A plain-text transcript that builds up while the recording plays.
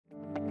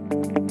Hey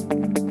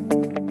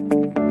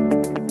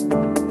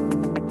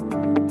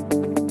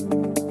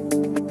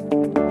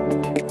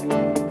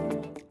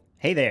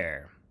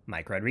there,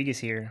 Mike Rodriguez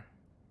here.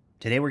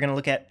 Today we're going to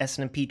look at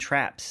SNMP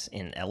traps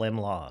in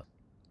LM-Log.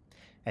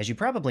 As you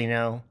probably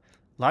know,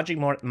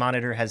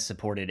 LogicMonitor has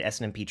supported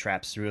SNMP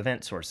traps through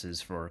event sources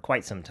for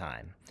quite some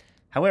time.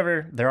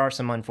 However, there are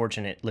some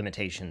unfortunate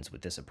limitations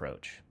with this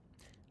approach.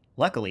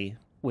 Luckily,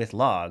 with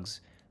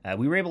logs,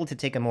 we were able to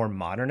take a more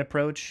modern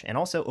approach and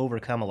also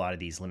overcome a lot of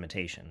these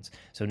limitations.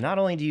 So not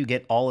only do you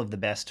get all of the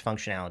best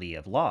functionality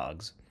of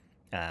logs,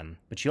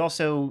 but you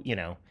also,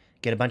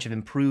 get a bunch of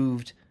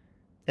improved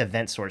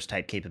event source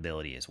type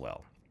capability as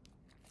well.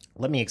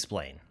 Let me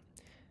explain.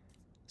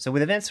 So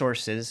with event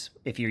sources,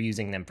 if you're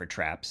using them for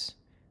traps,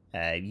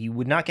 you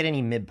would not get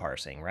any MIB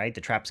parsing, right?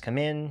 The traps come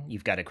in,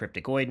 you've got a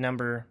cryptic OID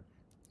number,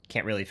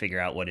 can't really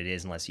figure out what it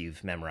is unless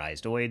you've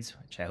memorized OIDs,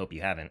 which I hope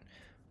you haven't,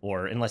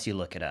 or unless you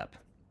look it up.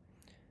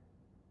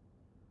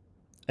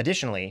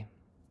 Additionally,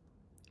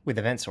 with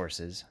event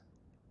sources,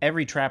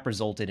 every trap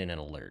resulted in an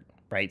alert,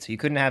 right? So you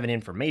couldn't have an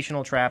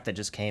informational trap that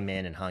just came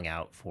in and hung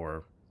out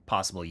for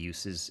possible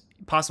use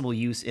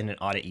in an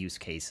audit use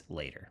case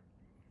later.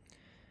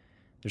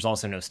 There's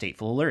also no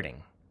stateful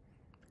alerting.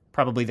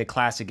 Probably the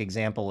classic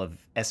example of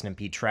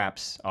SNMP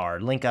traps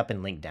are link up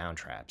and link down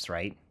traps,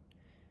 right?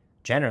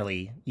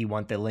 Generally, you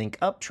want the link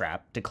up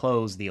trap to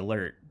close the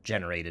alert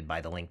generated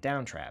by the link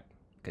down trap,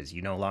 because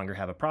you no longer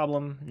have a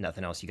problem,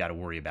 nothing else you got to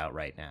worry about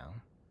right now.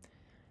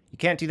 You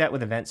can't do that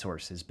with event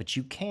sources, but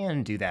you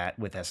can do that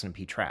with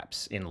SNMP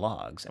traps in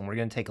logs, and we're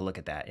going to take a look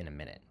at that in a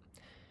minute.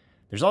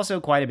 There's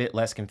also quite a bit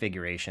less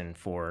configuration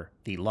for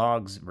the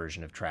logs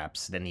version of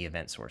traps than the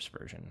event source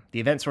version. The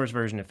event source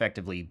version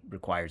effectively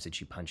requires that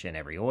you punch in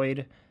every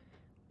OID.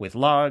 With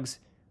logs,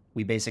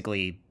 we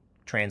basically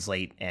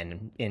translate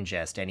and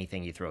ingest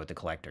anything you throw at the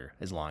collector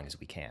as long as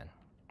we can.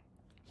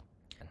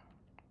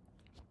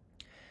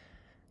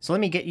 So let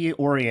me get you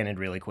oriented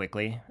really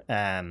quickly.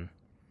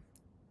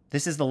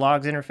 This is the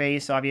logs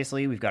interface,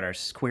 obviously. We've got our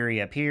query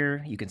up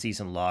here. You can see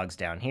some logs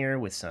down here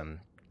with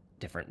some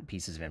different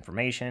pieces of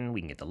information.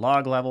 We can get the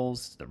log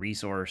levels, the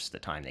resource, the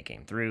time they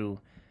came through,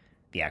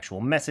 the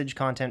actual message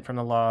content from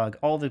the log,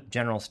 all the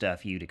general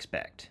stuff you'd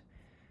expect.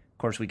 Of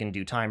course, we can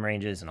do time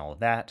ranges and all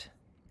of that.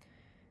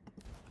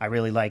 I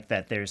really like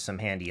that there's some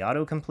handy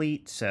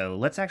autocomplete, so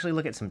let's actually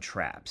look at some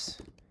traps.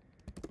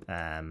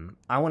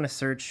 I want to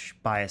search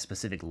by a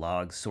specific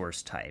log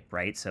source type,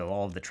 right? So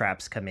all of the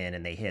traps come in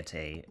and they hit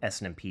an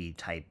SNMP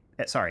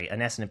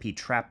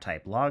trap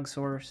type log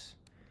source,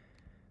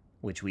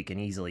 which we can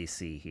easily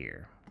see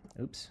here.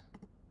 Oops.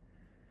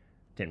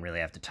 Didn't really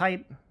have to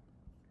type.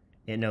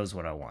 It knows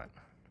what I want.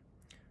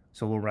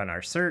 So we'll run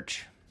our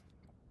search.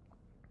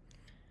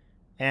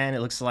 And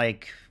it looks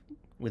like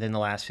within the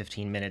last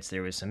 15 minutes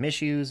there was some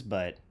issues,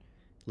 but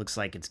looks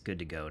like it's good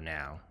to go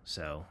now.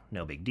 So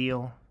no big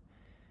deal.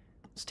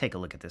 Let's take a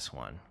look at this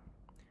one.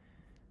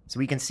 So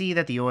we can see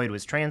that the OID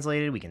was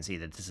translated. We can see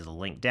that this is a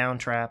link down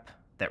trap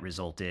that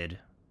resulted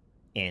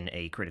in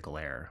a critical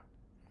error.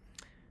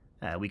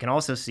 We can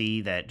also see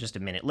that just a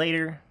minute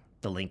later,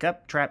 the link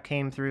up trap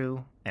came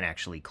through and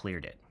actually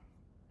cleared it.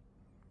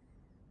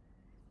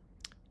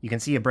 You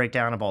can see a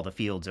breakdown of all the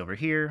fields over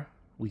here.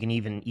 We can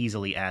even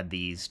easily add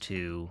these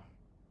to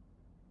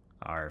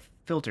our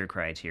filter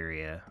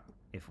criteria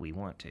if we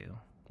want to.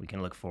 We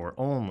can look for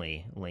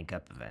only link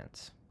up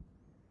events.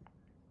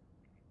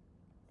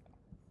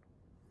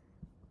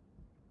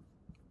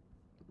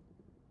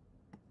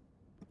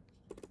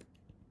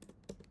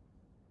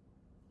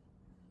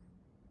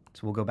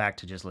 So we'll go back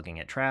to just looking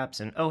at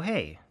traps, and oh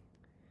hey,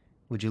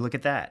 would you look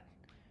at that?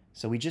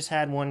 So we just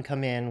had one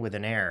come in with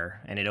an error,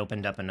 and it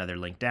opened up another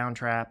link down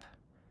trap.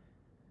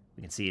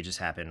 We can see it just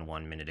happened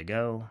 1 minute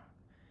ago.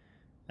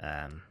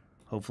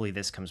 Hopefully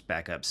this comes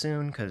back up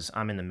soon, because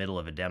I'm in the middle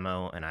of a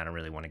demo, and I don't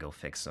really want to go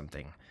fix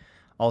something.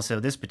 Also,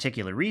 this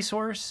particular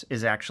resource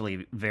is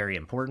actually very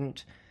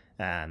important.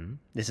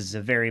 This is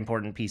a very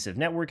important piece of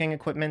networking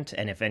equipment,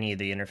 and if any of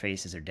the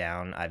interfaces are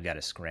down, I've got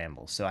to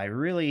scramble. So I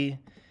really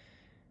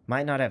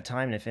might not have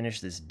time to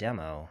finish this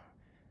demo.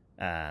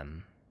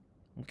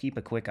 We'll keep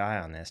a quick eye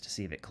on this to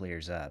see if it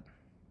clears up.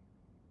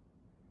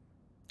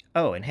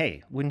 Oh, and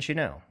hey, wouldn't you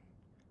know?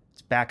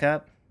 It's back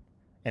up,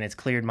 and it's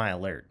cleared my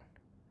alert.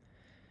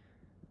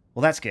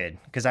 Well, that's good,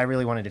 because I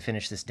really wanted to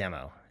finish this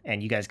demo,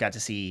 and you guys got to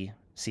see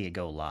it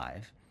go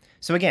live.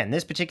 So again,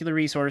 this particular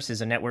resource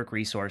is a network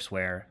resource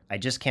where I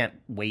just can't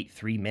wait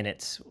 3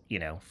 minutes,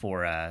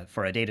 for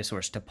a data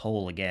source to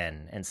poll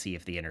again and see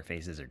if the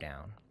interfaces are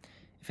down.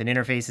 If an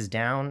interface is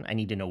down, I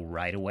need to know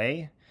right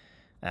away,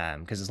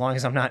 because as long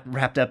as I'm not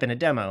wrapped up in a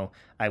demo,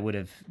 I would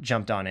have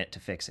jumped on it to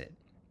fix it.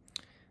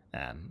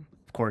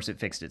 Of course, it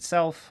fixed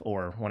itself,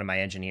 or one of my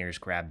engineers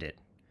grabbed it.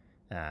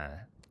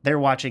 They're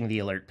watching the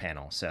alert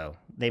panel, so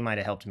they might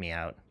have helped me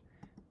out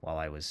while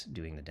I was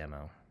doing the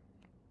demo.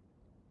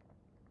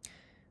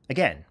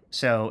 Again,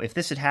 so if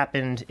this had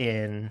happened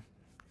in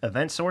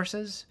event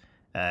sources,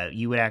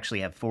 you would actually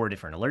have 4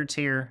 different alerts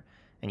here,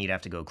 and you'd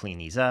have to go clean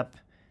these up.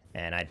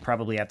 And I'd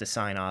probably have to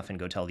sign off and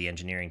go tell the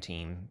engineering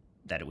team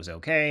that it was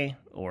okay,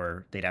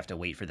 or they'd have to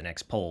wait for the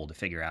next poll to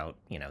figure out,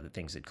 that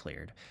things had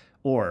cleared.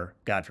 Or,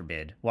 God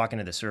forbid, walk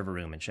into the server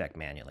room and check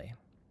manually.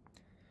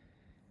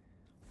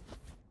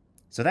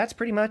 So that's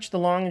pretty much the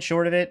long and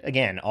short of it.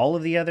 Again, all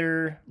of the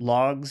other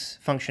logs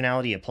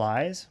functionality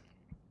applies.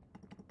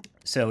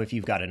 So if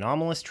you've got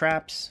anomalous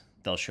traps,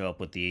 they'll show up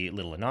with the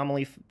little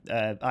anomaly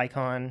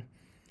icon.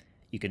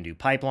 You can do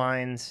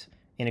pipelines,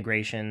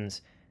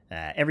 integrations,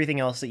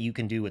 everything else that you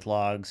can do with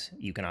logs,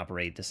 you can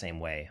operate the same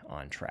way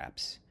on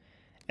traps.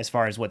 As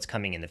far as what's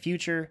coming in the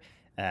future,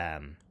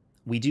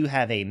 we do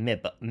have a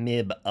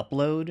MIB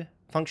upload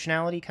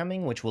functionality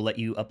coming, which will let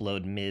you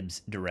upload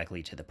MIBs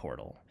directly to the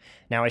portal.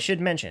 Now, I should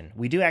mention,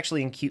 we do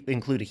actually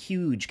include a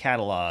huge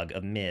catalog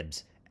of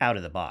MIBs out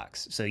of the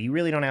box, so you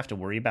really don't have to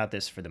worry about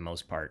this for the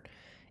most part.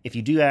 If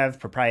you do have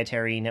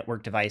proprietary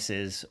network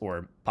devices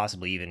or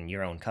possibly even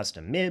your own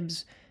custom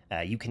MIBs,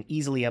 you can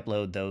easily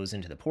upload those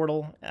into the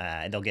portal,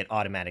 and they'll get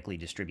automatically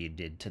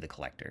distributed to the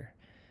collector.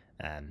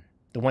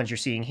 The ones you're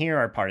seeing here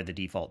are part of the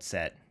default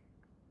set.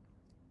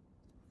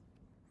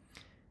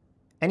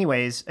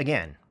 Anyways,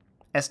 again,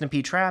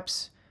 SNMP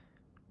traps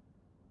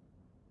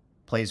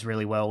plays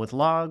really well with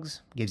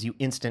logs, gives you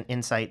instant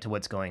insight to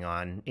what's going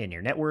on in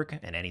your network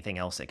and anything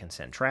else that can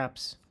send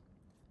traps.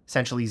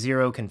 Essentially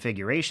zero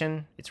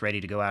configuration. It's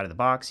ready to go out of the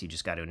box. You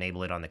just got to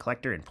enable it on the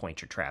collector and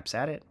point your traps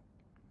at it.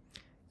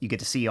 You get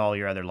to see all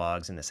your other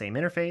logs in the same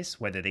interface,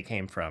 whether they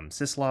came from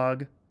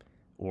syslog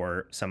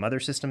or some other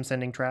system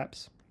sending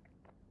traps.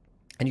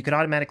 And you can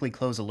automatically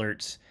close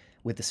alerts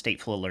with the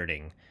stateful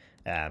alerting,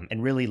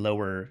 and really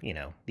lower,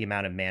 the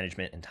amount of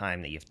management and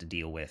time that you have to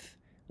deal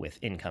with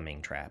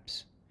incoming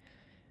traps.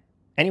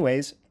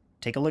 Anyways,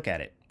 take a look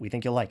at it. We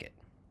think you'll like it.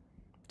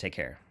 Take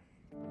care.